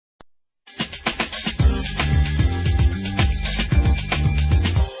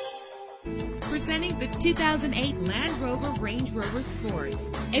the 2008 Land Rover Range Rover Sport.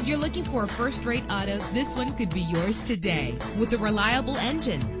 If you're looking for a first-rate auto, this one could be yours today. With a reliable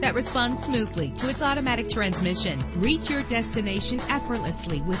engine that responds smoothly to its automatic transmission, reach your destination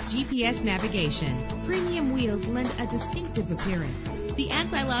effortlessly with GPS navigation. Premium wheels lend a distinctive appearance. The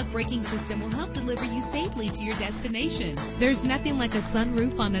anti-lock braking system will help deliver you safely to your destination. There's nothing like a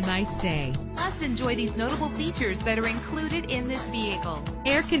sunroof on a nice day. Plus, enjoy these notable features that are included in this vehicle: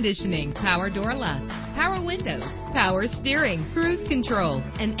 air conditioning, power door locks, power windows, power steering, cruise control,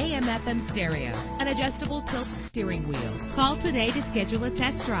 an AM/FM stereo, an adjustable tilt steering wheel. Call today to schedule a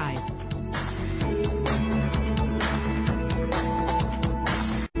test drive.